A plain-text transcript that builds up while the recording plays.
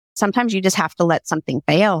Sometimes you just have to let something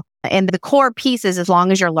fail. And the core piece is as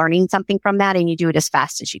long as you're learning something from that and you do it as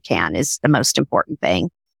fast as you can is the most important thing.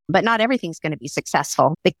 But not everything's going to be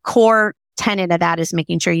successful. The core tenet of that is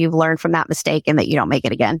making sure you've learned from that mistake and that you don't make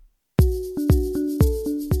it again.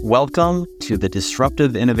 Welcome to the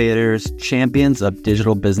Disruptive Innovators Champions of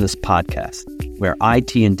Digital Business podcast, where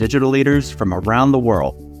IT and digital leaders from around the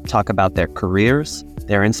world talk about their careers,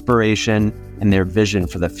 their inspiration, and their vision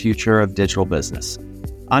for the future of digital business.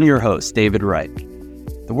 I'm your host, David Wright.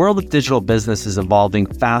 The world of digital business is evolving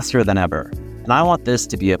faster than ever, and I want this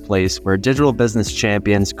to be a place where digital business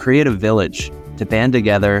champions create a village to band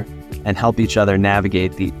together and help each other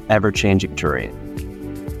navigate the ever-changing terrain.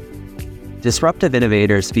 Disruptive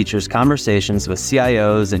Innovators features conversations with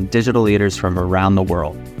CIOs and digital leaders from around the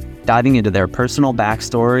world, diving into their personal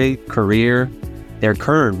backstory, career, their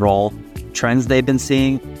current role, trends they've been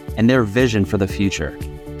seeing, and their vision for the future,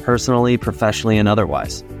 personally, professionally, and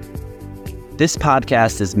otherwise. This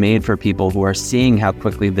podcast is made for people who are seeing how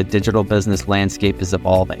quickly the digital business landscape is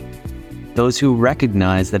evolving. Those who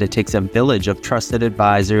recognize that it takes a village of trusted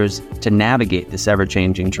advisors to navigate this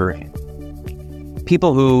ever-changing terrain.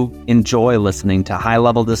 People who enjoy listening to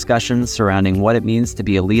high-level discussions surrounding what it means to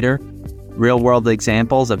be a leader, real-world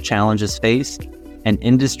examples of challenges faced, and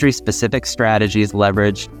industry-specific strategies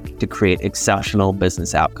leveraged to create exceptional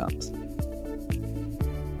business outcomes.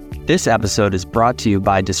 This episode is brought to you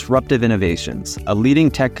by Disruptive Innovations, a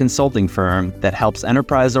leading tech consulting firm that helps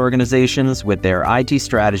enterprise organizations with their IT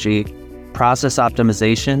strategy, process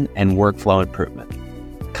optimization, and workflow improvement.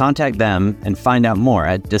 Contact them and find out more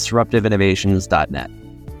at disruptiveinnovations.net.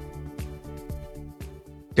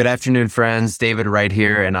 Good afternoon, friends. David Wright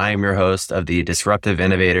here, and I am your host of the Disruptive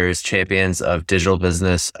Innovators Champions of Digital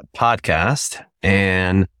Business podcast.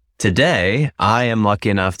 And today, I am lucky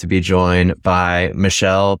enough to be joined by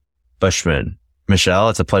Michele Buschman. Michele,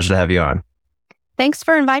 it's a pleasure to have you on. Thanks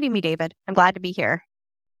for inviting me, David. I'm glad to be here.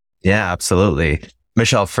 Yeah, absolutely.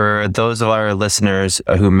 Michele, for those of our listeners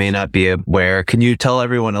who may not be aware, can you tell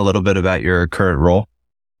everyone a little bit about your current role?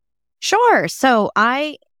 Sure. So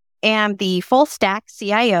I am the full stack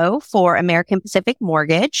CIO for American Pacific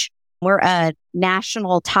Mortgage. We're a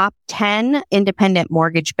national top 10 independent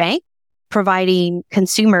mortgage bank, providing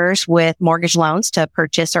consumers with mortgage loans to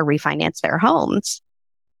purchase or refinance their homes.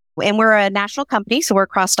 And we're a national company, so we're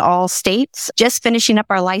across all states, just finishing up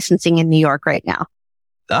our licensing in New York right now.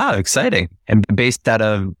 Ah, exciting. And based out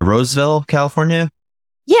of Roseville, California?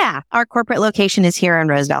 Yeah, our corporate location is here in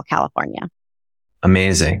Roseville, California.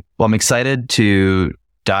 Amazing. Well, I'm excited to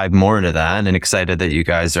dive more into that and excited that you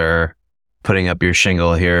guys are putting up your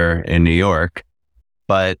shingle here in New York.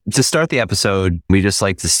 But to start the episode, we just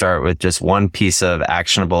like to start with just one piece of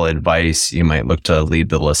actionable advice you might look to lead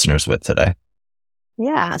the listeners with today.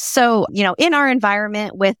 Yeah. So, in our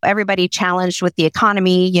environment with everybody challenged with the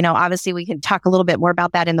economy, obviously we can talk a little bit more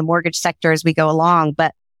about that in the mortgage sector as we go along.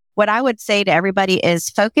 But what I would say to everybody is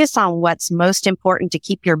focus on what's most important to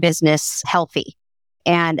keep your business healthy.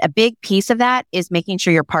 And a big piece of that is making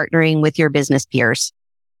sure you're partnering with your business peers.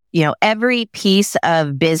 Every piece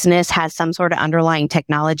of business has some sort of underlying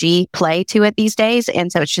technology play to it these days.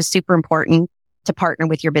 And so it's just super important to partner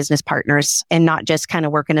with your business partners and not just kind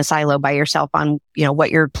of work in a silo by yourself on, what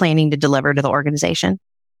you're planning to deliver to the organization.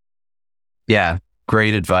 Yeah,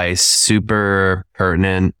 great advice. Super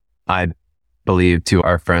pertinent, I believe, to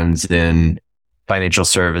our friends in financial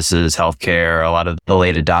services, healthcare, a lot of the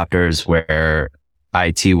late adopters where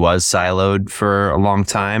IT was siloed for a long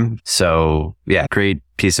time. So yeah, great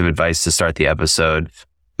piece of advice to start the episode.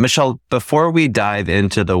 Michele, before we dive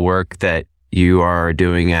into the work that you are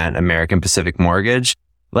doing at American Pacific Mortgage,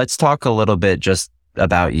 let's talk a little bit just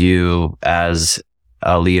about you as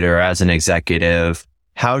a leader, as an executive.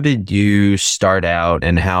 How did you start out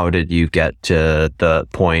and how did you get to the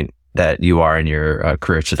point that you are in your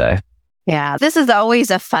career today? Yeah, this is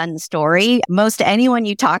always a fun story. Most anyone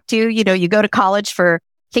you talk to, you go to college for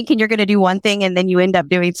thinking you're going to do one thing and then you end up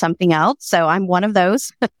doing something else. So I'm one of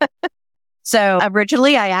those. So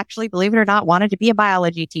originally, I actually, believe it or not, wanted to be a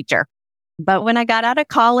biology teacher. But when I got out of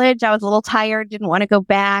college, I was a little tired, didn't want to go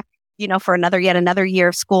back, for yet another year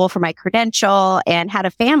of school for my credential, and had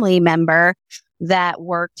a family member that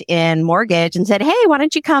worked in mortgage and said, hey, why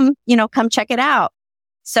don't you come check it out?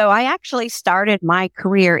 So I actually started my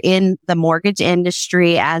career in the mortgage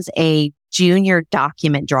industry as a junior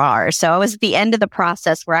document drawer. So I was at the end of the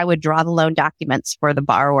process where I would draw the loan documents for the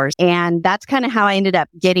borrowers. And that's kind of how I ended up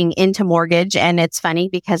getting into mortgage. And it's funny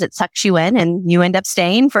because it sucks you in and you end up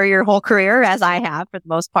staying for your whole career, as I have for the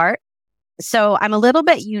most part. So I'm a little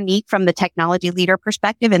bit unique from the technology leader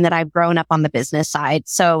perspective in that I've grown up on the business side.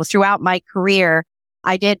 So throughout my career,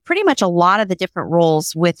 I did pretty much a lot of the different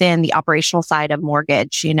roles within the operational side of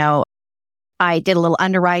mortgage. I did a little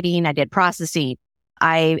underwriting. I did processing.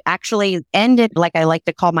 I actually ended, like I like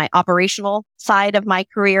to call my operational side of my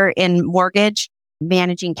career in mortgage,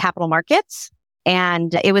 managing capital markets.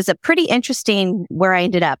 And it was a pretty interesting where I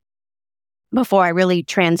ended up before I really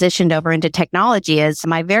transitioned over into technology. Is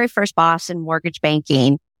my very first boss in mortgage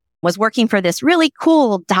banking was working for this really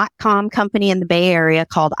cool .com company in the Bay Area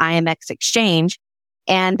called IMX Exchange.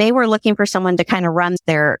 And they were looking for someone to kind of run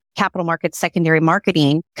their capital markets secondary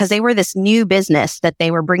marketing because they were this new business that they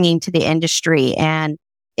were bringing to the industry. And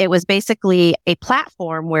it was basically a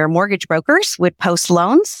platform where mortgage brokers would post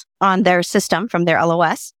loans on their system from their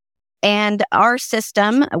LOS. And our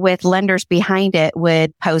system with lenders behind it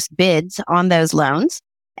would post bids on those loans.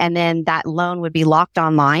 And then that loan would be locked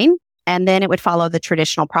online. And then it would follow the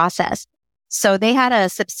traditional process. So they had a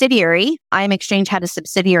subsidiary. IM Exchange had a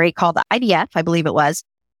subsidiary called the IDF, I believe it was.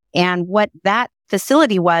 And what that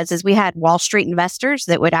facility was is we had Wall Street investors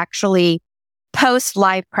that would actually post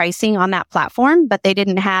live pricing on that platform, but they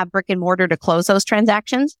didn't have brick and mortar to close those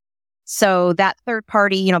transactions. So that third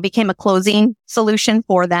party, became a closing solution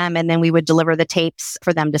for them. And then we would deliver the tapes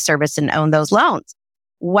for them to service and own those loans.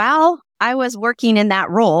 While I was working in that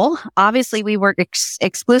role, obviously we were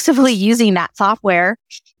exclusively using that software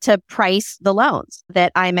to price the loans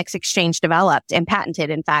that IMX Exchange developed and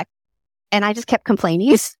patented, in fact. And I just kept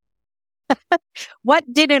complaining. What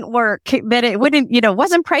didn't work, that it wouldn't,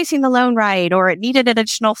 wasn't pricing the loan right, or it needed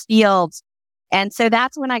additional fields. And so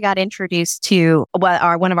that's when I got introduced to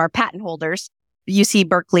one of our patent holders, UC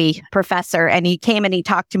Berkeley professor. And he came and he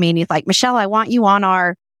talked to me and he's like, Michele, I want you on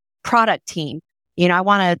our product team. I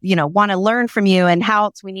want to learn from you and how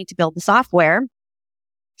else we need to build the software.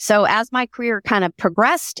 So as my career kind of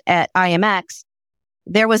progressed at IMX,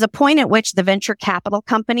 there was a point at which the venture capital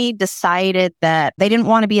company decided that they didn't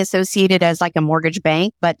want to be associated as like a mortgage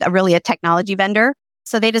bank, but really a technology vendor.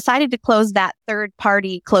 So they decided to close that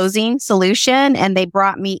third-party closing solution, and they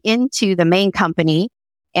brought me into the main company,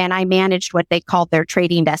 and I managed what they called their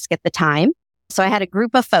trading desk at the time. So I had a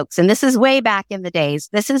group of folks, and this is way back in the days.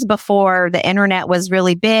 This is before the internet was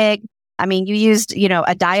really big. I mean, you used,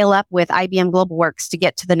 a dial-up with IBM GlobalWorks to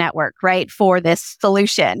get to the network, right, for this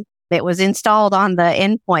solution that was installed on the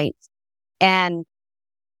endpoint. And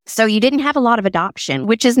so you didn't have a lot of adoption,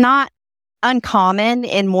 which is not uncommon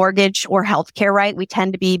in mortgage or healthcare, right? We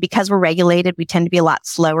tend to be, because we're regulated, we tend to be a lot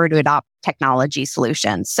slower to adopt technology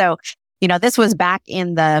solutions. So, this was back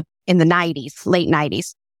in the 90s, late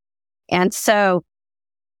 90s. And so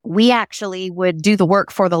we actually would do the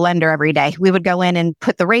work for the lender every day. We would go in and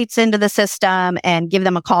put the rates into the system and give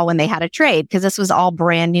them a call when they had a trade, because this was all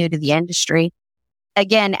brand new to the industry.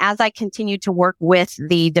 Again, as I continued to work with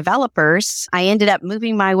the developers, I ended up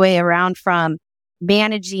moving my way around from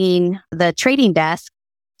managing the trading desk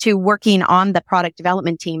to working on the product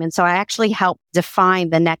development team. And so I actually helped define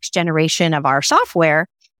the next generation of our software,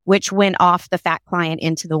 which went off the FAT client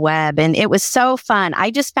into the web. And it was so fun.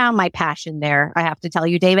 I just found my passion there. I have to tell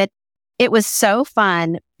you, David, it was so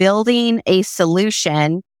fun building a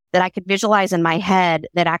solution that I could visualize in my head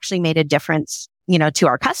that actually made a difference, to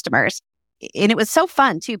our customers. And it was so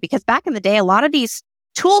fun too, because back in the day, a lot of these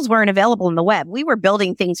tools weren't available in the web. We were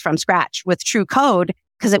building things from scratch with true code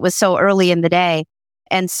because it was so early in the day.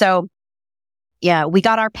 And so, yeah, we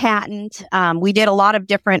got our patent. We did a lot of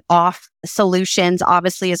different off solutions,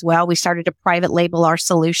 obviously, as well. We started to private label our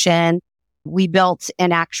solution. We built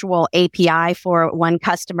an actual API for one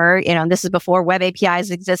customer. This is before web APIs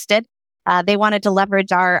existed. They wanted to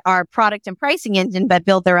leverage our product and pricing engine, but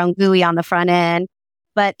build their own GUI on the front end.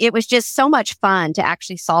 But it was just so much fun to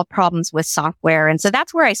actually solve problems with software. And so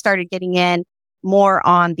that's where I started getting in more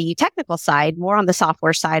on the technical side, more on the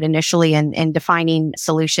software side initially, and defining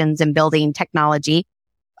solutions and building technology.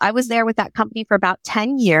 I was there with that company for about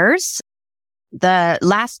 10 years. The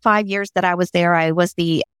last 5 years that I was there, I was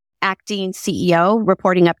the acting CEO,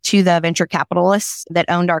 reporting up to the venture capitalists that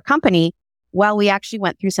owned our company, while we actually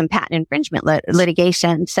went through some patent infringement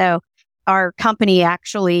litigation. So our company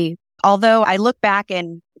actually, although I look back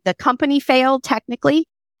and the company failed technically,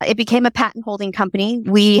 it became a patent holding company.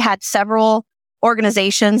 We had several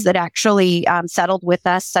organizations that actually settled with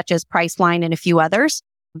us, such as Priceline and a few others.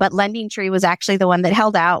 But LendingTree was actually the one that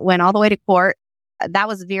held out, went all the way to court. That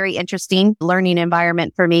was a very interesting learning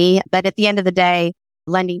environment for me. But at the end of the day,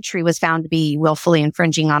 LendingTree was found to be willfully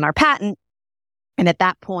infringing on our patent. And at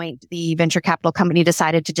that point, the venture capital company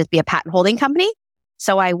decided to just be a patent holding company.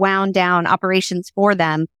 So I wound down operations for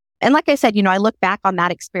them. And like I said, I look back on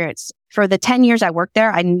that experience. For the 10 years I worked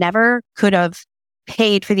there, I never could have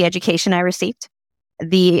paid for the education I received.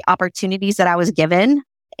 the opportunities that I was given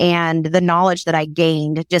and the knowledge that I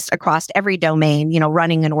gained just across every domain,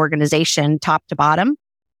 running an organization top to bottom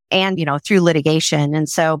and, through litigation. And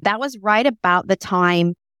so that was right about the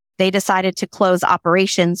time they decided to close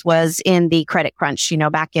operations, was in the credit crunch,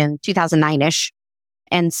 back in 2009-ish.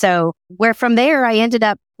 And so where from there, I ended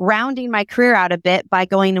up rounding my career out a bit by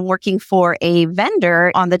going and working for a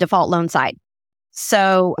vendor on the default loan side.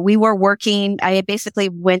 So I basically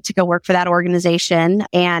went to go work for that organization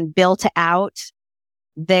and built out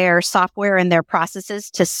their software and their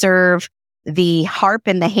processes to serve the HARP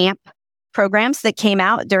and the HAMP programs that came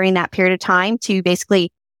out during that period of time to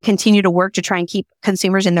basically continue to work to try and keep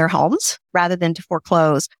consumers in their homes rather than to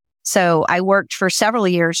foreclose. So I worked for several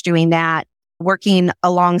years doing that, working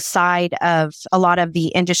alongside of a lot of the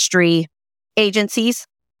industry agencies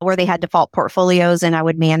where they had default portfolios, and I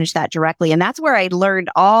would manage that directly. And that's where I learned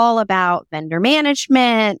all about vendor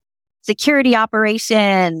management, security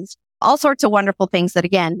operations, all sorts of wonderful things that,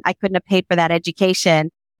 again, I couldn't have paid for that education.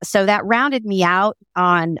 So that rounded me out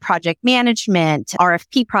on project management,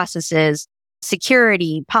 RFP processes,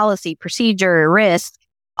 security, policy, procedure, risk,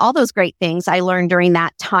 all those great things I learned during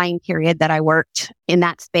that time period that I worked in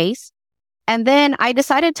that space. And then I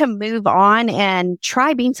decided to move on and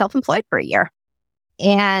try being self-employed for a year.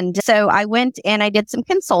 And so I went and I did some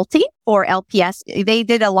consulting for LPS. They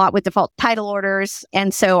did a lot with default title orders.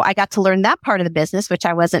 And so I got to learn that part of the business, which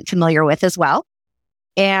I wasn't familiar with as well.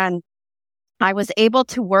 And I was able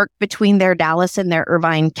to work between their Dallas and their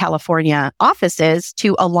Irvine, California offices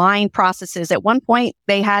to align processes. At one point,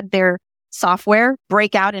 they had their software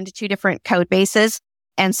break out into two different code bases.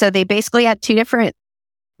 And so they basically had two different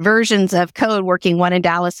versions of code working, one in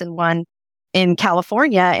Dallas and one in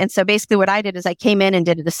California. And so basically what I did is I came in and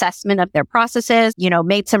did an assessment of their processes,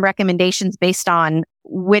 made some recommendations based on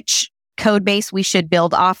which code base we should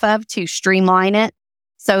build off of to streamline it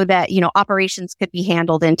so that, operations could be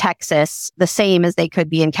handled in Texas the same as they could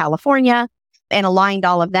be in California, and aligned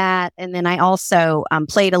all of that. And then I also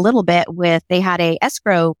played a little bit they had a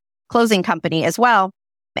escrow closing company as well.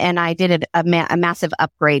 And I did a massive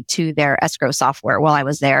upgrade to their escrow software while I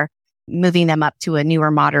was there, moving them up to a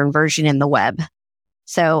newer, modern version in the web.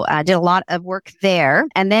 So I did a lot of work there,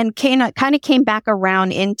 and then kind of came back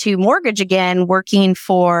around into mortgage again, working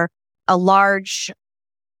for a large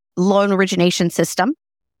loan origination system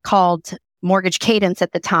called Mortgage Cadence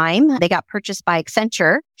at the time. They got purchased by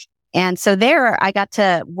Accenture. And so there I got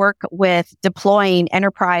to work with deploying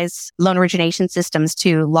enterprise loan origination systems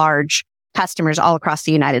to large customers all across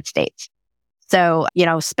the United States. So,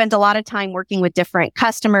 spent a lot of time working with different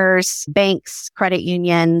customers, banks, credit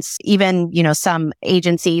unions, even, some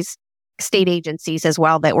agencies, state agencies as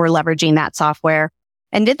well that were leveraging that software,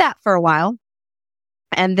 and did that for a while.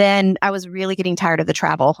 And then I was really getting tired of the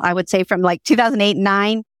travel. I would say from like 2008 and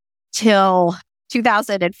 9 till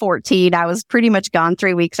 2014, I was pretty much gone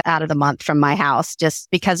 3 weeks out of the month from my house just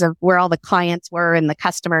because of where all the clients were and the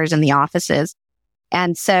customers and the offices.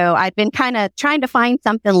 And so I'd been kind of trying to find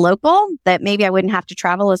something local that maybe I wouldn't have to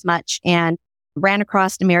travel as much, and ran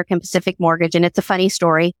across American Pacific Mortgage. And it's a funny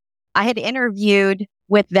story. I had interviewed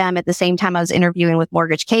with them at the same time I was interviewing with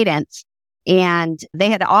Mortgage Cadence, and they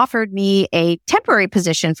had offered me a temporary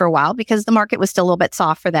position for a while because the market was still a little bit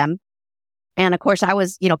soft for them. And of course, I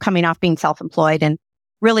was, coming off being self-employed and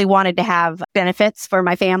really wanted to have benefits for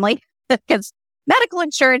my family because medical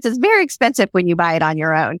insurance is very expensive when you buy it on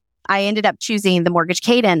your own. I ended up choosing the Mortgage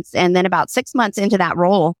Cadence. And then about 6 months into that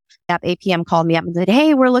role, APM called me up and said,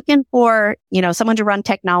 "Hey, we're looking for, someone to run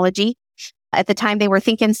technology." At the time, they were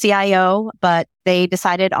thinking CIO, but they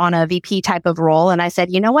decided on a VP type of role. And I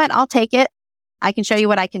said, "You know what? I'll take it. I can show you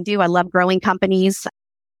what I can do. I love growing companies."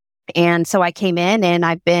 And so I came in, and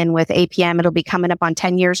I've been with APM. It'll be coming up on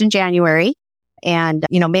 10 years in January, and,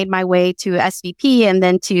 made my way to SVP and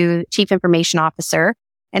then to Chief Information Officer.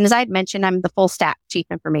 And as I had mentioned, I'm the full stack Chief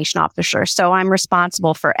Information Officer. So I'm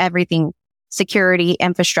responsible for everything: security,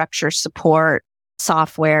 infrastructure, support,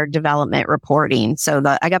 software development, reporting. So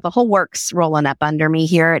I got the whole works rolling up under me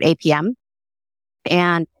here at APM.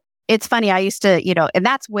 And it's funny, I used to, and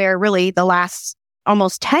that's where really the last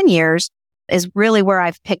almost 10 years is really where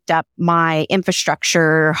I've picked up my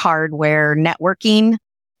infrastructure, hardware, networking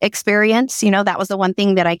experience. That was the one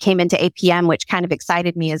thing that I came into APM, which kind of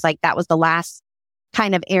excited me, is like that was the last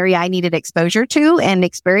kind of area I needed exposure to and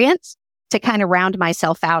experience to kind of round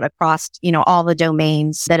myself out across, all the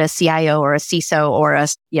domains that a CIO or a CISO or a,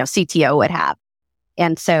 CTO would have.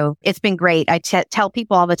 And so it's been great. I tell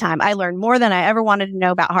people all the time, I learned more than I ever wanted to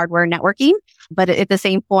know about hardware and networking. But at the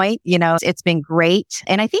same point, it's been great.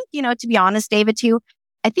 And I think, to be honest, David, too,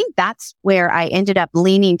 I think that's where I ended up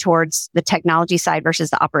leaning towards the technology side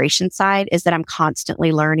versus the operations side, is that I'm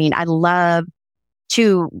constantly learning. I love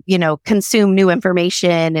to, consume new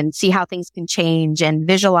information and see how things can change and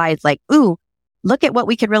visualize like, ooh, look at what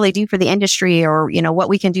we could really do for the industry, or, what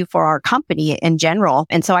we can do for our company in general.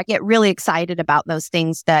 And so I get really excited about those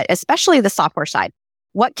things, that especially the software side.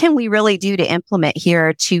 What can we really do to implement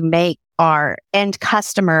here to make our end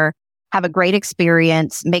customer have a great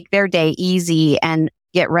experience, make their day easy, and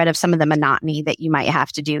get rid of some of the monotony that you might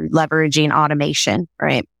have to do leveraging automation,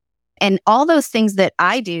 right? And all those things that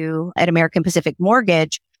I do at American Pacific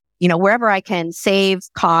Mortgage, wherever I can save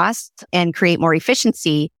costs and create more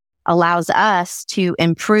efficiency, allows us to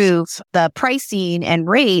improve the pricing and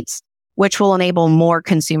rates, which will enable more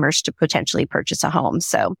consumers to potentially purchase a home.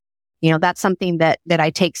 So, that's something that I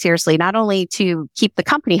take seriously, not only to keep the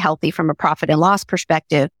company healthy from a profit and loss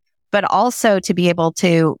perspective, but also to be able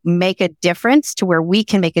to make a difference to where we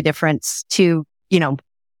can make a difference to,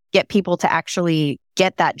 get people to actually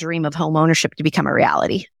get that dream of home ownership to become a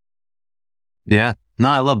reality. Yeah. No,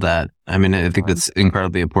 I love that. I mean, I think that's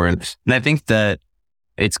incredibly important. And I think that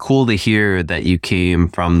it's cool to hear that you came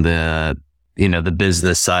from the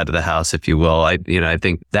business side of the house, if you will. I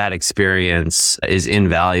think that experience is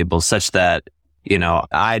invaluable, such that,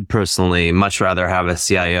 I'd personally much rather have a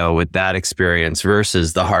CIO with that experience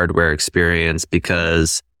versus the hardware experience,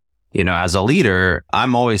 because, as a leader,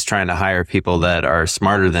 I'm always trying to hire people that are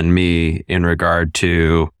smarter than me in regard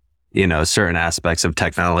to, certain aspects of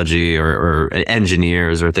technology or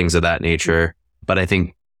engineers or things of that nature. But I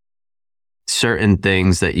think certain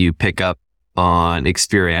things that you pick up on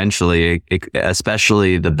experientially,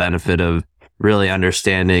 especially the benefit of really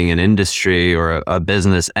understanding an industry or a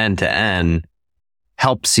business end to end,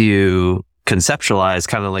 helps you conceptualize,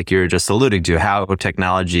 kind of like you were just alluding to, how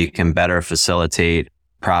technology can better facilitate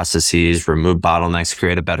processes, remove bottlenecks,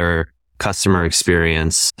 create a better customer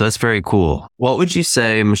experience. So that's very cool. What would you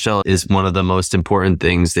say, Michele, is one of the most important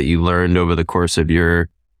things that you learned over the course of your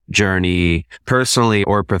journey, personally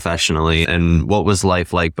or professionally? And what was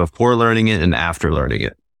life like before learning it and after learning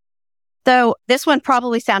it? So this one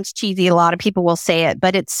probably sounds cheesy. A lot of people will say it,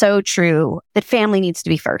 but it's so true that family needs to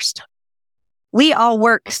be first. We all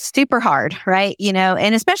work super hard, right?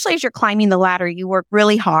 And especially as you're climbing the ladder, you work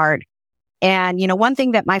really hard. And, one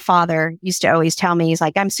thing that my father used to always tell me is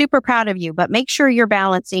like, I'm super proud of you, but make sure you're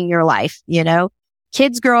balancing your life.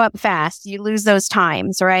 Kids grow up fast. You lose those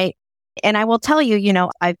times, right? And I will tell you,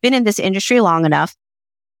 I've been in this industry long enough,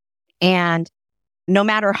 and no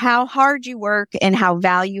matter how hard you work and how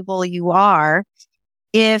valuable you are,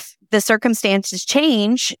 if the circumstances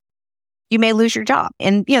change, you may lose your job.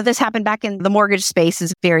 And, this happened back in the mortgage space,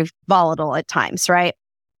 is very volatile at times, right?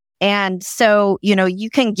 And so, you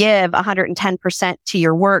can give 110% to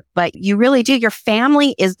your work, but you really do. Your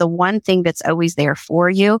family is the one thing that's always there for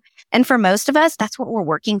you. And for most of us, that's what we're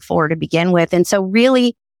working for to begin with. And so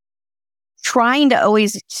really trying to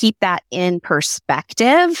always keep that in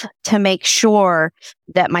perspective to make sure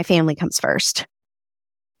that my family comes first.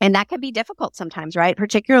 And that can be difficult sometimes, right?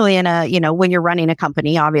 Particularly in when you're running a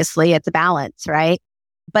company, obviously it's a balance, right?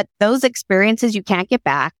 But those experiences you can't get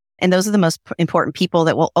back. And those are the most important people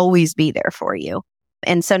that will always be there for you.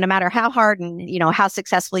 And so no matter how hard and, how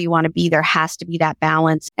successful you want to be, there has to be that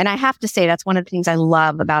balance. And I have to say, that's one of the things I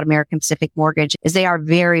love about American Pacific Mortgage is they are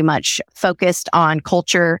very much focused on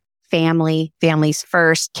culture, families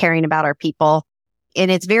first, caring about our people.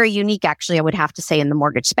 And it's very unique, actually, I would have to say, in the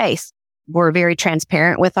mortgage space. We're very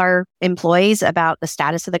transparent with our employees about the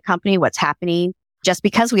status of the company, what's happening, just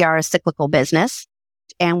because we are a cyclical business.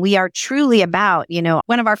 And we are truly about,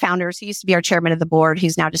 one of our founders who used to be our chairman of the board,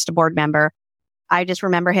 who's now just a board member. I just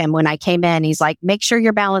remember him when I came in, he's like, make sure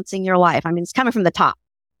you're balancing your life. I mean, it's coming from the top,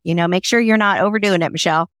 make sure you're not overdoing it,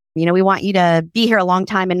 Michele. We want you to be here a long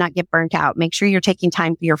time and not get burnt out. Make sure you're taking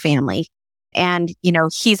time for your family. And,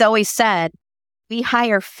 he's always said, we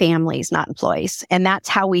hire families, not employees. And that's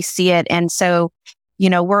how we see it. And so,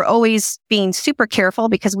 we're always being super careful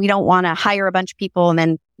because we don't want to hire a bunch of people and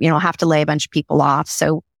then, have to lay a bunch of people off.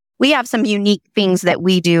 So we have some unique things that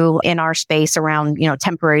we do in our space around,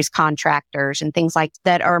 temporaries, contractors and things like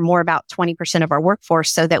that are more about 20% of our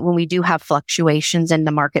workforce, so that when we do have fluctuations in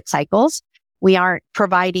the market cycles, we aren't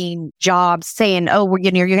providing jobs saying, oh,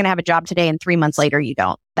 you're going to have a job today and 3 months later you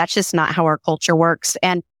don't. That's just not how our culture works.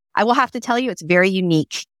 And I will have to tell you, it's very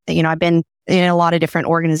unique. I've been in a lot of different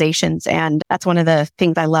organizations, and that's one of the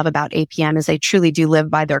things I love about APM is they truly do live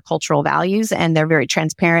by their cultural values, and they're very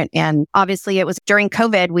transparent. And obviously it was during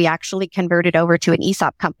COVID, we actually converted over to an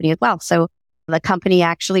ESOP company as well. So the company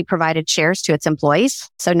actually provided shares to its employees.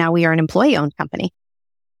 So now we are an employee-owned company.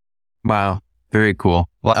 Wow. Very cool.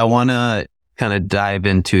 Well, I want to kind of dive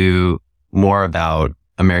into more about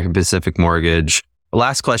American Pacific Mortgage. The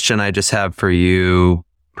last question I just have for you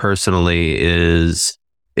personally is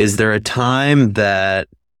there a time that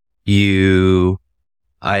you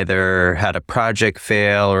either had a project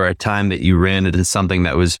fail or a time that you ran into something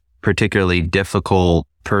that was particularly difficult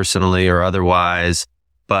personally or otherwise,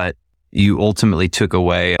 but you ultimately took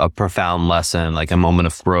away a profound lesson, like a moment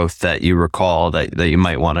of growth that you recall that you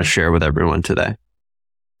might want to share with everyone today?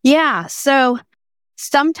 Yeah. So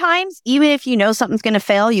sometimes, even if you know something's going to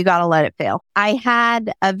fail, you got to let it fail. I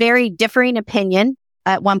had a very differing opinion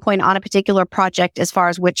at one point on a particular project as far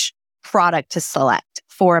as which product to select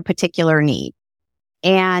for a particular need.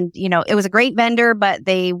 And, it was a great vendor, but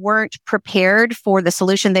they weren't prepared for the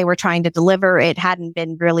solution they were trying to deliver. It hadn't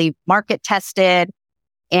been really market tested.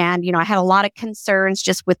 And, I had a lot of concerns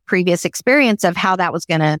just with previous experience of how that was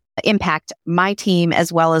going to impact my team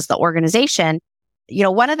as well as the organization.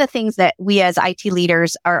 One of the things that we as IT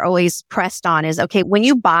leaders are always pressed on is, okay, when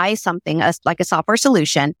you buy something like a software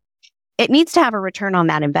solution, it needs to have a return on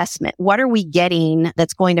that investment. What are we getting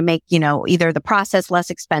that's going to make, either the process less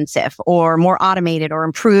expensive or more automated or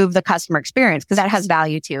improve the customer experience? Because that has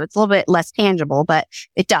value too. It's a little bit less tangible, but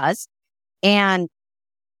it does. And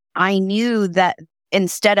I knew that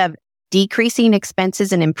instead of decreasing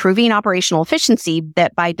expenses and improving operational efficiency,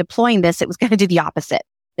 that by deploying this, it was going to do the opposite.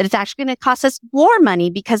 That it's actually going to cost us more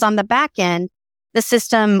money because on the back end, the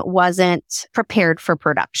system wasn't prepared for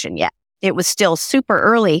production yet. It was still super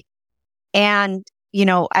early. And,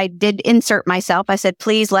 I did insert myself. I said,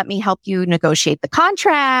 please let me help you negotiate the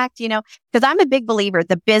contract, because I'm a big believer.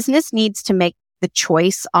 The business needs to make the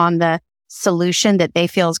choice on the solution that they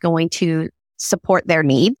feel is going to support their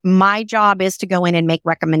need. My job is to go in and make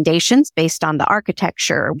recommendations based on the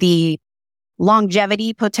architecture, the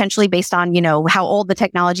longevity potentially based on, how old the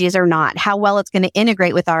technology is or not, how well it's going to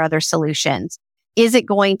integrate with our other solutions. Is it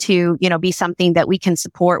going to, be something that we can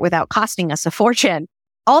support without costing us a fortune?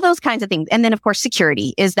 All those kinds of things. And then, of course,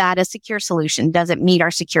 security. Is that a secure solution? Does it meet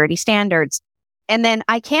our security standards? And then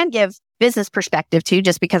I can give business perspective too,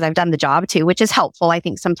 just because I've done the job too, which is helpful, I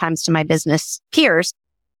think, sometimes to my business peers.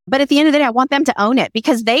 But at the end of the day, I want them to own it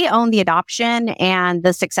because they own the adoption and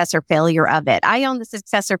the success or failure of it. I own the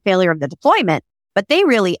success or failure of the deployment, but they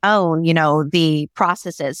really own, the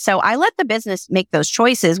processes. So I let the business make those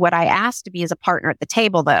choices. What I ask to be as a partner at the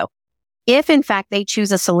table, though, if in fact they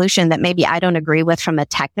choose a solution that maybe I don't agree with from a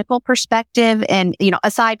technical perspective and,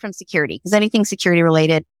 aside from security, because anything security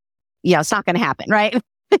related, it's not going to happen, right?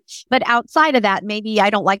 But outside of that, maybe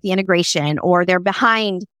I don't like the integration or they're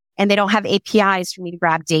behind and they don't have APIs for me to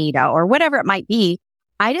grab data or whatever it might be.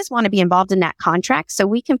 I just want to be involved in that contract so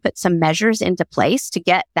we can put some measures into place to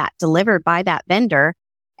get that delivered by that vendor.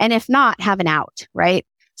 And if not, have an out, right?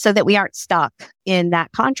 So that we aren't stuck in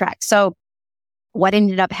that contract. So what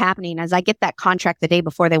ended up happening is I get that contract the day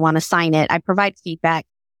before they want to sign it. I provide feedback.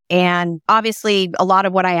 And obviously, a lot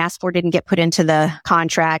of what I asked for didn't get put into the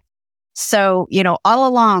contract. So, all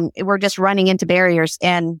along, we're just running into barriers.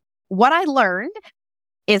 And what I learned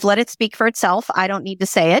is let it speak for itself. I don't need to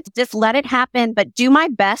say it. Just let it happen, but do my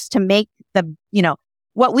best to make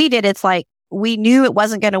what we did. It's like we knew it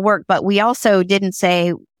wasn't going to work, but we also didn't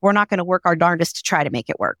say we're not going to work our darndest to try to make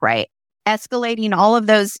it work, right? Escalating all of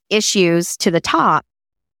those issues to the top.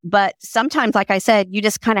 But sometimes, like I said, you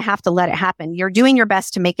just kind of have to let it happen. You're doing your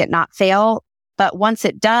best to make it not fail. But once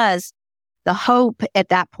it does, the hope at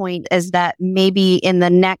that point is that maybe in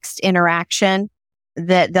the next interaction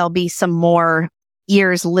that there'll be some more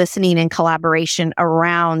ears listening and collaboration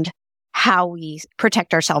around how we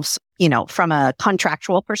protect ourselves, from a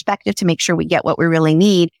contractual perspective to make sure we get what we really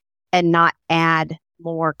need and not add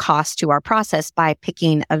more cost to our process by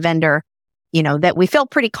picking a vendor that we feel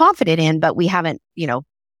pretty confident in, but we haven't,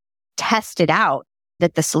 tested out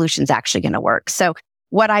that the solution's actually going to work. So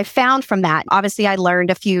what I found from that, obviously I learned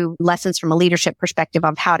a few lessons from a leadership perspective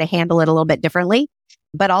of how to handle it a little bit differently,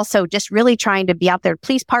 but also just really trying to be out there.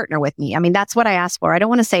 Please partner with me. I mean, that's what I asked for. I don't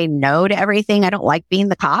want to say no to everything. I don't like being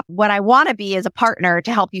the cop. What I want to be is a partner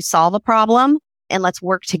to help you solve a problem. And let's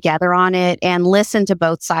work together on it and listen to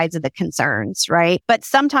both sides of the concerns, right? But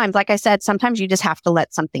sometimes, like I said, sometimes you just have to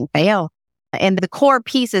let something fail. And the core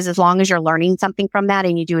piece is as long as you're learning something from that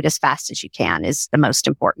and you do it as fast as you can is the most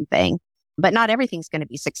important thing. But not everything's going to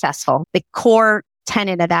be successful. The core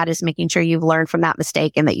tenet of that is making sure you've learned from that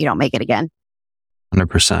mistake and that you don't make it again.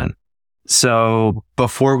 100%. So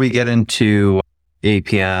before we get into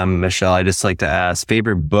APM, Michele, I just like to ask,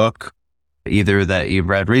 favorite book, either that you've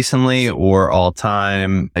read recently or all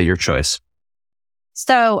time, at your choice.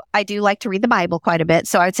 So I do like to read the Bible quite a bit.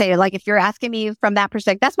 So I'd say, like, if you're asking me from that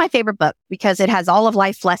perspective, that's my favorite book because it has all of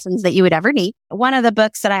life lessons that you would ever need. One of the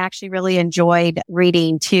books that I actually really enjoyed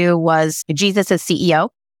reading too was Jesus as CEO.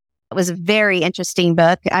 It was a very interesting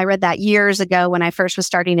book. I read that years ago when I first was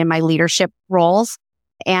starting in my leadership roles.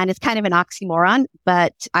 And it's kind of an oxymoron,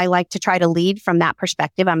 but I like to try to lead from that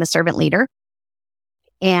perspective. I'm a servant leader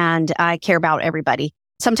and I care about everybody.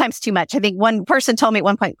 Sometimes too much. I think one person told me at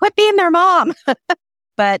one point, quit being their mom.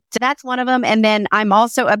 But that's one of them. And then I'm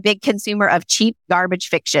also a big consumer of cheap garbage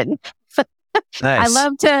fiction. Nice. I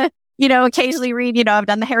love to, occasionally read, I've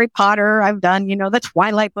done the Harry Potter, I've done, the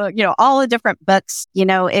Twilight book, all the different books.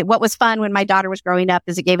 What was fun when my daughter was growing up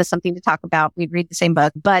is it gave us something to talk about. We'd read the same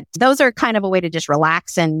book, but those are kind of a way to just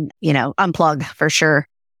relax and, unplug for sure.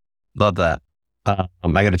 Love that. I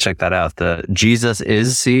got to check that out. The Jesus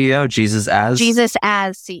is CEO, Jesus as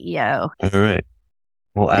CEO. All right.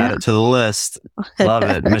 We'll add it to the list. Love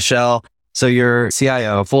it. Michele, so you're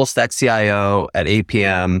CIO, full stack CIO at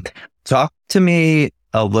APM. Talk to me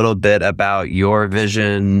a little bit about your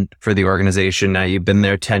vision for the organization. Now you've been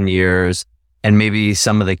there 10 years and maybe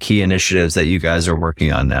some of the key initiatives that you guys are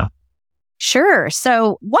working on now. Sure.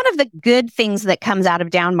 So one of the good things that comes out of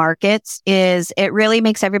down markets is it really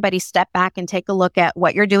makes everybody step back and take a look at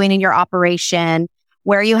what you're doing in your operation,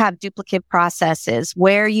 where you have duplicate processes,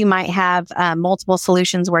 where you might have multiple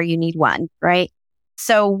solutions where you need one, right?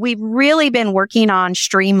 So we've really been working on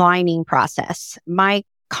streamlining process. My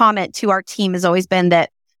comment to our team has always been that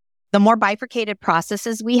the more bifurcated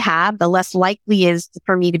processes we have, the less likely is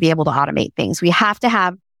for me to be able to automate things. We have to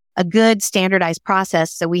have a good standardized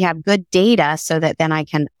process so we have good data so that then I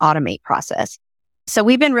can automate process. So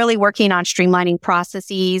we've been really working on streamlining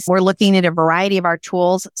processes. We're looking at a variety of our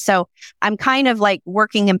tools. So I'm kind of like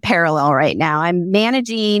working in parallel right now. I'm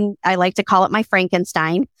managing, I like to call it my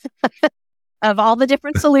Frankenstein of all the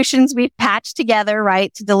different solutions we've patched together,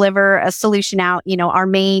 right, to deliver a solution out. Our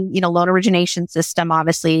main, loan origination system,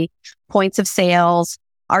 obviously, points of sales,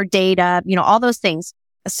 our data, all those things.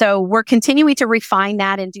 So we're continuing to refine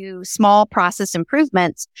that and do small process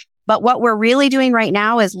improvements. But what we're really doing right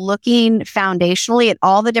now is looking foundationally at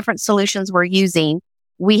all the different solutions we're using.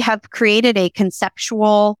 We have created a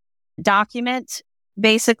conceptual document,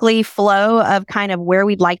 basically flow of kind of where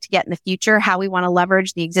we'd like to get in the future, how we want to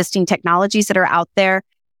leverage the existing technologies that are out there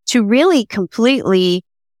to really completely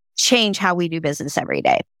change how we do business every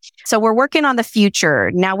day. So we're working on the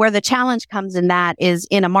future. Now, where the challenge comes in that is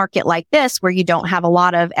in a market like this, where you don't have a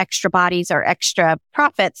lot of extra bodies or extra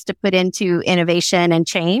profits to put into innovation and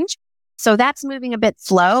change. So that's moving a bit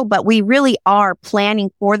slow, but we really are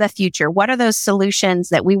planning for the future. What are those solutions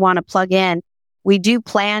that we want to plug in? We do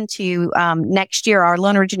plan to, next year, our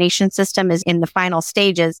loan origination system is in the final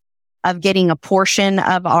stages of getting a portion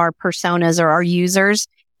of our personas or our users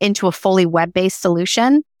into a fully web-based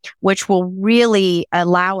solution, which will really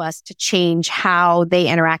allow us to change how they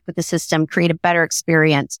interact with the system, create a better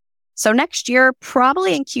experience. So next year,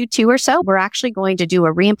 probably in Q2 or so, we're actually going to do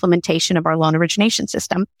a re-implementation of our loan origination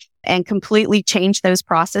system and completely change those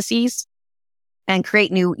processes and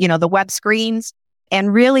create new, the web screens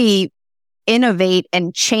and really innovate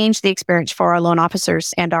and change the experience for our loan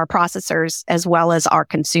officers and our processors as well as our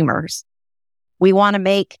consumers. We want to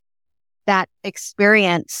make that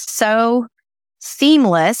experience so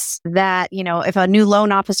seamless that, if a new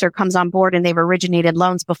loan officer comes on board and they've originated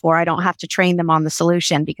loans before, I don't have to train them on the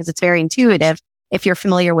solution because it's very intuitive if you're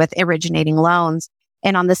familiar with originating loans.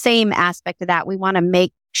 And on the same aspect of that, we want to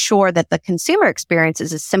make sure that the consumer experience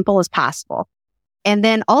is as simple as possible. And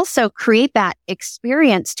then also create that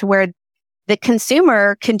experience to where the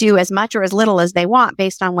consumer can do as much or as little as they want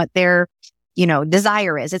based on what their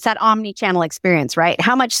desire is. It's that omni-channel experience, right?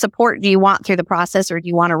 How much support do you want through the process or do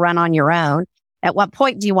you want to run on your own? At what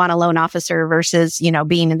point do you want a loan officer versus,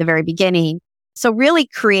 being in the very beginning? So really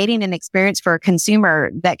creating an experience for a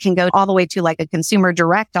consumer that can go all the way to like a consumer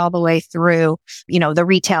direct all the way through, the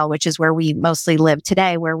retail, which is where we mostly live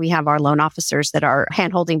today, where we have our loan officers that are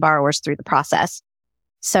handholding borrowers through the process.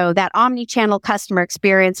 So that omni-channel customer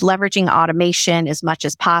experience, leveraging automation as much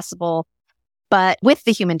as possible, but with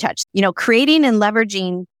the human touch, creating and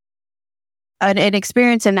leveraging an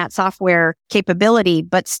experience in that software capability,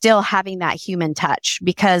 but still having that human touch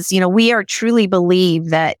because, we are truly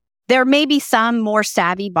believe that there may be some more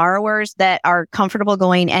savvy borrowers that are comfortable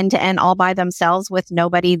going end to end all by themselves with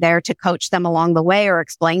nobody there to coach them along the way or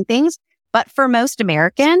explain things. But for most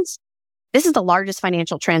Americans, this is the largest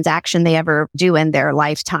financial transaction they ever do in their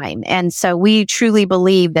lifetime. And so we truly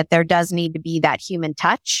believe that there does need to be that human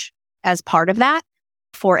touch as part of that.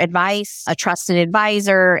 for advice, a trusted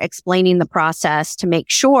advisor, explaining the process to make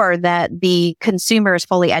sure that the consumer is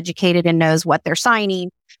fully educated and knows what they're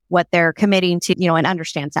signing, what they're committing to, and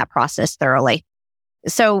understands that process thoroughly.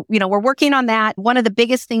 So, we're working on that. One of the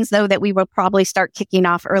biggest things, though, that we will probably start kicking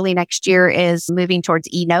off early next year is moving towards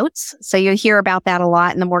e-notes. So you'll hear about that a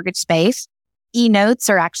lot in the mortgage space. E-notes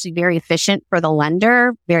are actually very efficient for the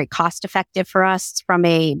lender, very cost effective for us from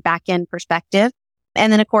a back end perspective.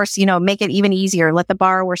 And then, of course, make it even easier. Let the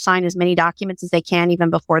borrower sign as many documents as they can even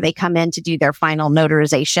before they come in to do their final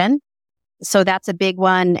notarization. So that's a big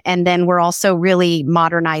one. And then we're also really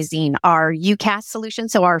modernizing our UCaaS solution.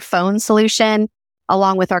 So our phone solution,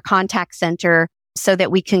 along with our contact center, so that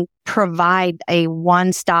we can provide a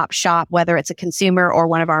one-stop shop, whether it's a consumer or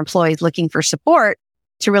one of our employees looking for support,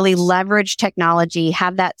 to really leverage technology,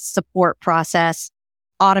 have that support process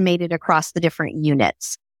automated across the different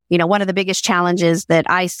units. One of the biggest challenges that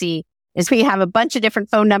I see is we have a bunch of different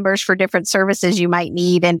phone numbers for different services you might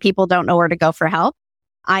need, and people don't know where to go for help.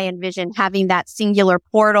 I envision having that singular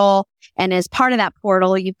portal. And as part of that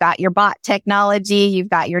portal, you've got your bot technology, you've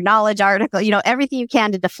got your knowledge article, everything you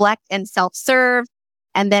can to deflect and self-serve.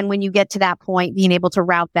 And then when you get to that point, being able to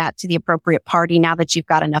route that to the appropriate party now that you've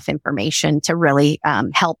got enough information to really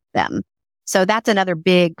help them. So that's another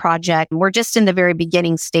big project. We're just in the very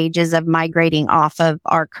beginning stages of migrating off of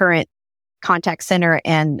our current contact center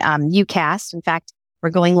and UCAS. In fact, we're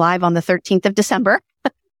going live on the 13th of December.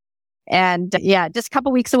 And just a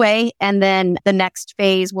couple weeks away. And then the next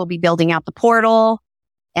phase will be building out the portal.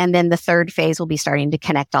 And then the third phase will be starting to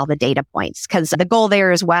connect all the data points, because the goal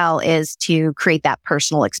there as well is to create that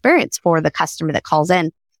personal experience for the customer that calls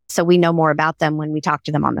in. So we know more about them when we talk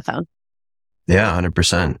to them on the phone. Yeah,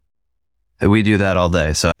 100%. We do that all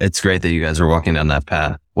day. So it's great that you guys are walking down that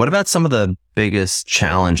path. What about some of the biggest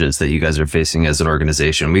challenges that you guys are facing as an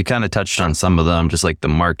organization? We kind of touched on some of them, just like the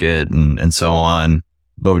market and so on.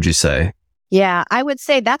 What would you say? Yeah, I would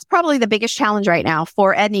say that's probably the biggest challenge right now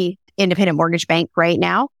for any independent mortgage bank right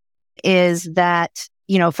now, is that,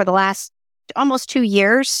 for the last almost 2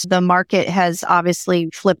 years, the market has obviously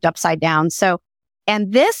flipped upside down.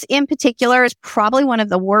 And this in particular is probably one of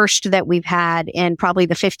the worst that we've had in probably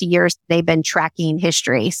the 50 years they've been tracking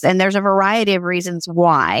history. And there's a variety of reasons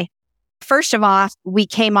why. First of all, we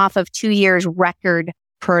came off of 2 years record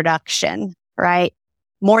production, right?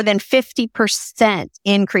 More than 50%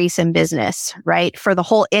 increase in business, right? For the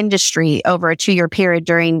whole industry over a 2-year period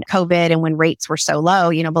during COVID and when rates were so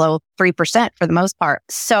low, below 3% for the most part.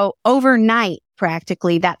 So overnight,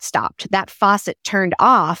 practically that stopped. That faucet turned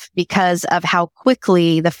off because of how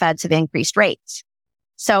quickly the feds have increased rates.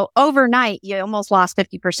 So overnight, you almost lost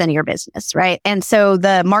 50% of your business, right? And so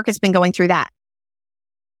the market's been going through that.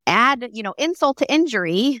 Add, insult to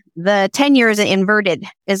injury, the 10-year is inverted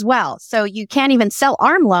as well. So you can't even sell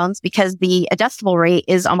ARM loans because the adjustable rate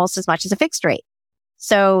is almost as much as a fixed rate.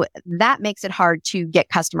 So that makes it hard to get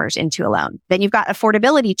customers into a loan. Then you've got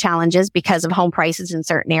affordability challenges because of home prices in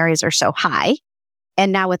certain areas are so high.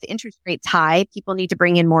 And now with interest rates high, people need to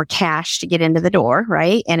bring in more cash to get into the door,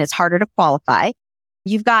 right? And it's harder to qualify.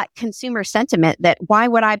 You've got consumer sentiment that why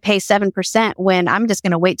would I pay 7% when I'm just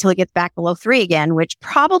going to wait till it gets back below 3 again, which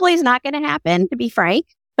probably is not going to happen, to be frank.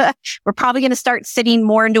 We're probably going to start sitting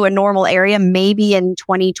more into a normal area. Maybe in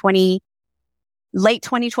 2020, late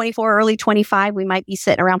 2024, early 25, we might be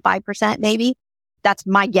sitting around 5%, maybe. That's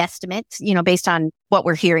my guesstimate, based on what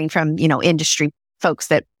we're hearing from, industry folks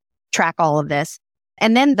that track all of this.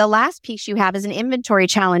 And then the last piece you have is an inventory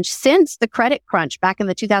challenge. Since the credit crunch back in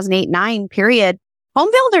the 2008-9 period, home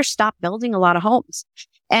builders stopped building a lot of homes.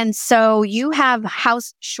 And so you have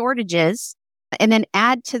house shortages. And then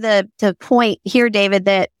add to the point here, David,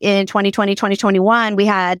 that in 2020, 2021, we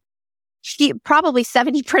had probably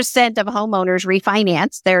 70% of homeowners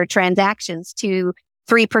refinance their transactions to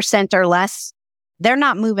 3% or less. They're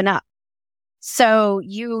not moving up. So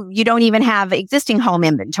you don't even have existing home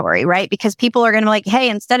inventory, right? Because people are going to be like, hey,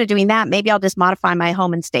 instead of doing that, maybe I'll just modify my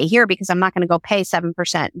home and stay here because I'm not going to go pay 7%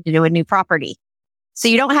 to do a new property. So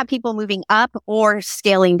you don't have people moving up or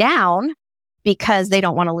scaling down because they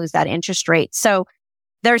don't want to lose that interest rate. So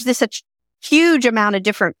there's this huge amount of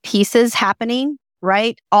different pieces happening,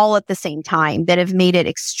 right? All at the same time that have made it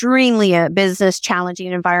extremely a business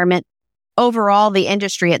challenging environment. Overall, the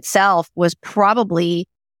industry itself was probably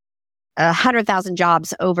 100,000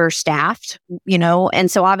 jobs overstaffed,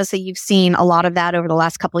 and so obviously you've seen a lot of that over the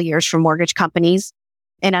last couple of years from mortgage companies.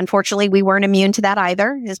 And unfortunately, we weren't immune to that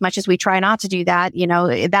either. As much as we try not to do that,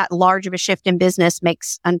 that large of a shift in business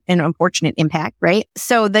makes an unfortunate impact, right?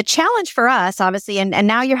 So the challenge for us, obviously, and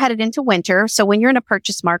now you're headed into winter. So when you're in a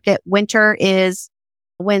purchase market, winter is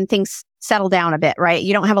when things settle down a bit, right?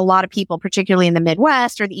 You don't have a lot of people, particularly in the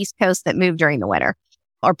Midwest or the East Coast, that move during the winter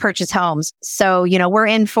or purchase homes. So, we're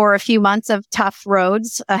in for a few months of tough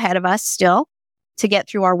roads ahead of us still to get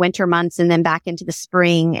through our winter months and then back into the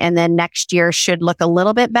spring. And then next year should look a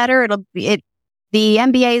little bit better. The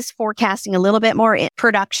MBA is forecasting a little bit more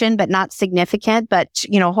production, but not significant. But,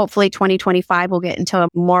 hopefully 2025 will get into a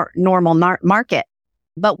more normal market.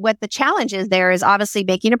 But what the challenge is there is obviously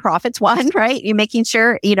making a profit's one, right? You're making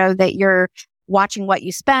sure, that you're watching what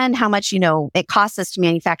you spend, how much, it costs us to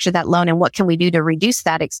manufacture that loan, and what can we do to reduce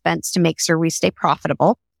that expense to make sure we stay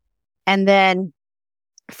profitable. And then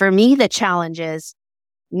for me, the challenge is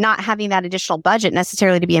not having that additional budget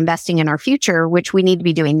necessarily to be investing in our future, which we need to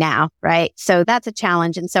be doing now, right? So that's a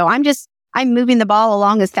challenge. And so I'm moving the ball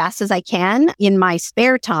along as fast as I can in my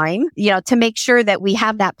spare time, to make sure that we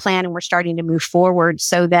have that plan and we're starting to move forward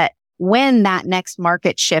so that when that next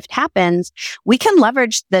market shift happens, we can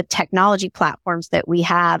leverage the technology platforms that we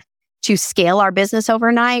have to scale our business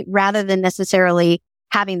overnight rather than necessarily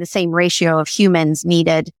having the same ratio of humans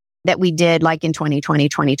needed that we did like in 2020,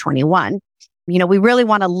 2021. We really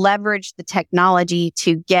want to leverage the technology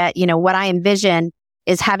to get, what I envision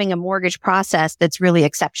is having a mortgage process that's really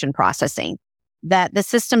exception processing, that the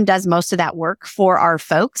system does most of that work for our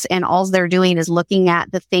folks. And all they're doing is looking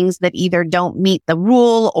at the things that either don't meet the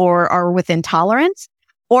rule or are within tolerance,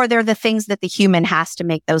 or they're the things that the human has to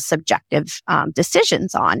make those subjective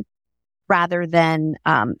decisions on rather than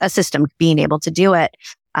a system being able to do it,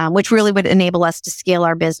 which really would enable us to scale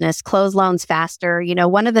our business, close loans faster.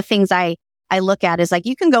 One of the things I look at is like,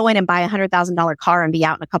 you can go in and buy $100,000 car and be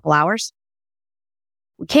out in a couple hours.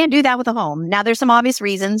 We can't do that with a home. Now, there's some obvious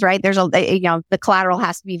reasons, right? There's the collateral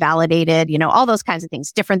has to be validated, all those kinds of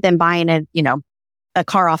things, different than buying a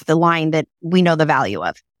car off the line that we know the value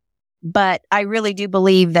of. But I really do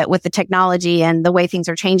believe that with the technology and the way things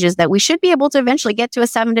are changes, that we should be able to eventually get to a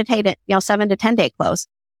 7 to 10 day close.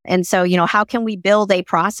 And so, how can we build a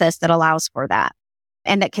process that allows for that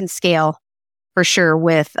and that can scale for sure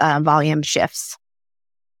with volume shifts?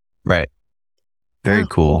 Right. Very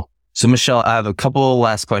cool. So Michele, I have a couple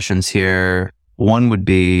last questions here. One would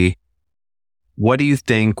be, what do you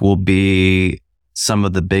think will be some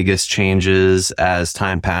of the biggest changes as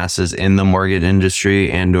time passes in the mortgage industry,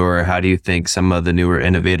 and or how do you think some of the newer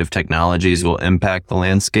innovative technologies will impact the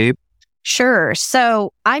landscape? Sure.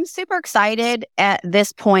 So I'm super excited at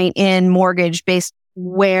this point in mortgage based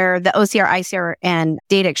where the OCR, ICR, and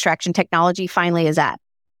data extraction technology finally is at.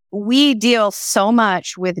 We deal so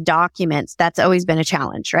much with documents. That's always been a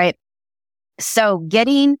challenge, right? So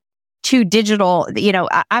getting to digital,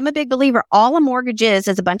 I'm a big believer. All a mortgage is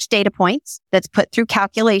a bunch of data points that's put through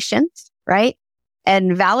calculations, right?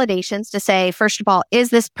 And validations to say, first of all, is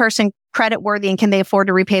this person credit worthy and can they afford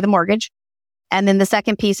to repay the mortgage? And then the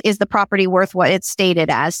second piece, is the property worth what it's stated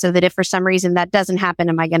as, so that if for some reason that doesn't happen,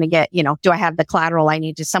 am I going to get, do I have the collateral I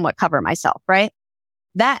need to somewhat cover myself, right?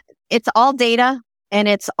 That it's all data and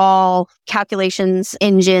it's all calculations,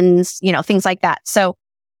 engines, things like that. So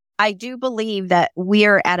I do believe that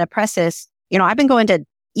we're at a precipice. I've been going to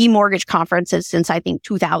e-mortgage conferences since I think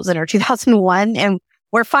 2000 or 2001. And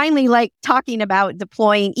we're finally talking about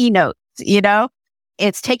deploying e-notes,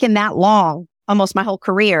 it's taken that long, almost my whole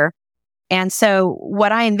career. And so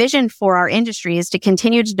what I envision for our industry is to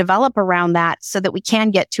continue to develop around that so that we can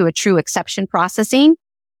get to a true exception processing,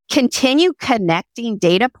 continue connecting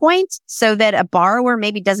data points so that a borrower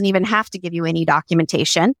maybe doesn't even have to give you any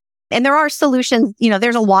documentation. And there are solutions,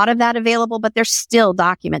 there's a lot of that available, but there's still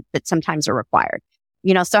documents that sometimes are required.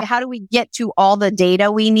 So how do we get to all the data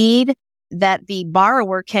we need that the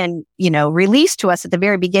borrower can, release to us at the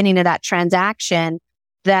very beginning of that transaction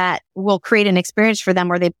that will create an experience for them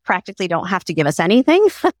where they practically don't have to give us anything.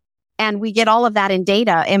 And we get all of that in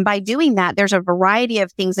data. And by doing that, there's a variety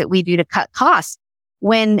of things that we do to cut costs.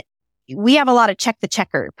 When we have a lot of check the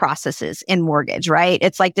checker processes in mortgage, right?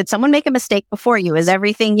 It's like, did someone make a mistake before you? Is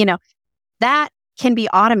everything, that can be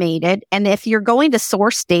automated. And if you're going to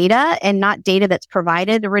source data and not data that's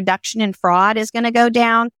provided, the reduction in fraud is going to go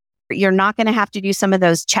down. You're not going to have to do some of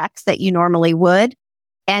those checks that you normally would.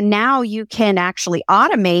 And now you can actually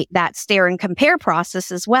automate that stare and compare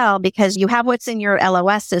process as well, because you have what's in your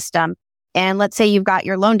LOS system. And let's say you've got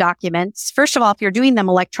your loan documents. First of all, if you're doing them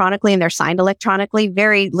electronically and they're signed electronically,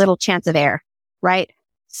 very little chance of error, right?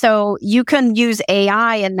 So you can use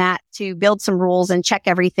AI in that to build some rules and check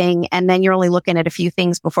everything. And then you're only looking at a few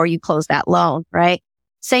things before you close that loan, right?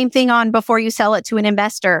 Same thing on before you sell it to an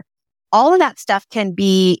investor. All of that stuff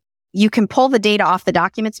you can pull the data off the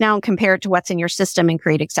documents now and compare it to what's in your system and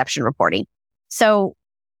create exception reporting. So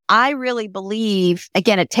I really believe,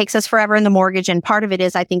 again, it takes us forever in the mortgage. And part of it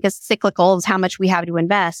is, I think, is cyclical, is how much we have to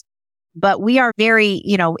invest. But we are very,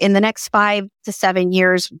 in the next 5 to 7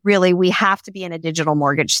 years, really, we have to be in a digital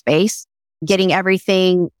mortgage space, getting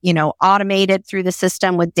everything, automated through the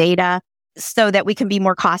system with data so that we can be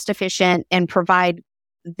more cost efficient and provide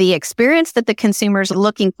the experience that the consumer's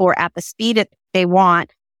looking for at the speed that they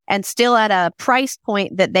want, and still at a price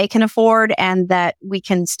point that they can afford and that we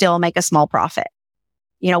can still make a small profit.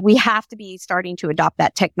 We have to be starting to adopt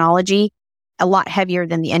that technology a lot heavier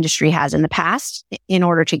than the industry has in the past in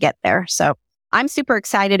order to get there. So I'm super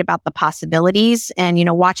excited about the possibilities and,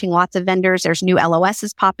 watching lots of vendors. There's new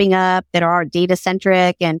LOSs popping up that are data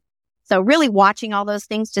centric. And so really watching all those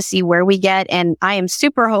things to see where we get. And I am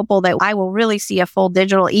super hopeful that I will really see a full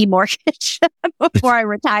digital e-mortgage before I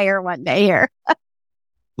retire one day here.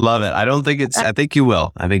 Love it. I think you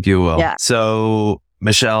will. Yeah. So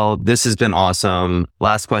Michele, this has been awesome.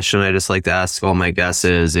 Last question I just like to ask all my guests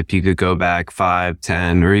is, if you could go back 5,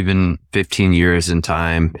 10, or even 15 years in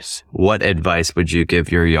time, what advice would you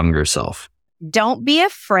give your younger self? Don't be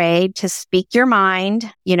afraid to speak your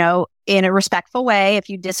mind, in a respectful way if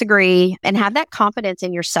you disagree, and have that confidence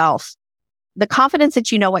in yourself. The confidence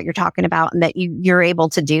that you know what you're talking about and that you're able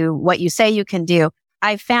to do what you say you can do.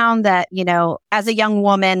 I found that, as a young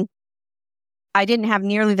woman, I didn't have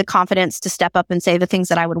nearly the confidence to step up and say the things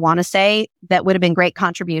that I would want to say that would have been great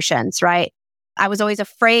contributions, right? I was always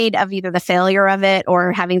afraid of either the failure of it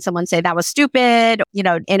or having someone say that was stupid,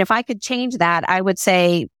 and if I could change that, I would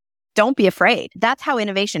say, don't be afraid. That's how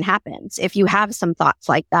innovation happens. If you have some thoughts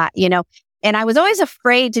like that, and I was always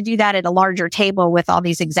afraid to do that at a larger table with all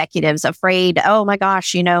these executives, afraid, oh my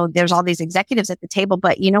gosh, there's all these executives at the table,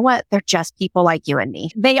 but you know what? They're just people like you and me.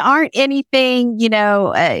 They aren't anything,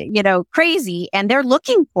 crazy. And they're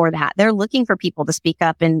looking for that. They're looking for people to speak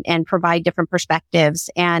up and provide different perspectives.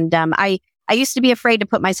 And, I used to be afraid to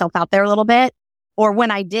put myself out there a little bit, or when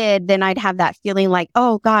I did, then I'd have that feeling like,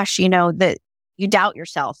 oh gosh, that you doubt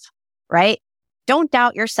yourself, right? Don't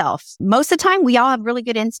doubt yourself. Most of the time, we all have really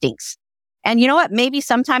good instincts. And you know what? Maybe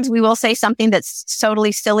sometimes we will say something that's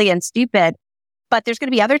totally silly and stupid, but there's going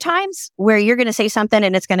to be other times where you're going to say something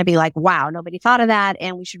and it's going to be like, wow, nobody thought of that.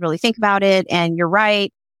 And we should really think about it. And you're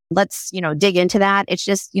right. Let's, dig into that. It's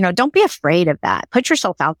just, don't be afraid of that. Put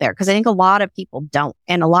yourself out there, because I think a lot of people don't.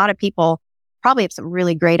 And a lot of people probably have some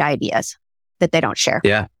really great ideas that they don't share.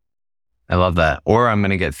 Yeah. I love that. Or I'm going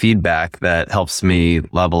to get feedback that helps me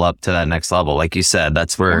level up to that next level. Like you said,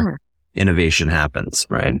 that's where innovation happens,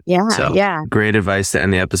 right? Yeah. So, great advice to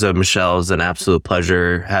end the episode. Michele, it's an absolute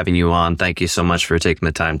pleasure having you on. Thank you so much for taking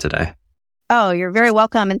the time today. Oh, you're very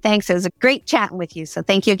welcome. And thanks. It was a great chatting with you. So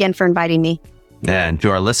thank you again for inviting me. And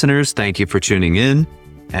to our listeners, thank you for tuning in,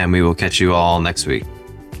 and we will catch you all next week.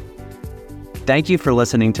 Thank you for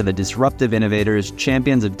listening to the Disruptive Innovators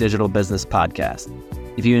Champions of Digital Business podcast.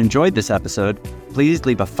 If you enjoyed this episode, please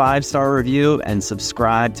leave a 5-star review and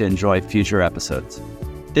subscribe to enjoy future episodes.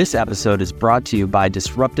 This episode is brought to you by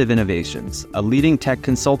Disruptive Innovations, a leading tech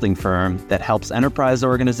consulting firm that helps enterprise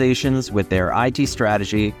organizations with their IT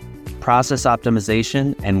strategy, process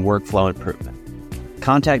optimization, and workflow improvement.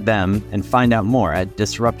 Contact them and find out more at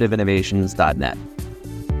disruptiveinnovations.net.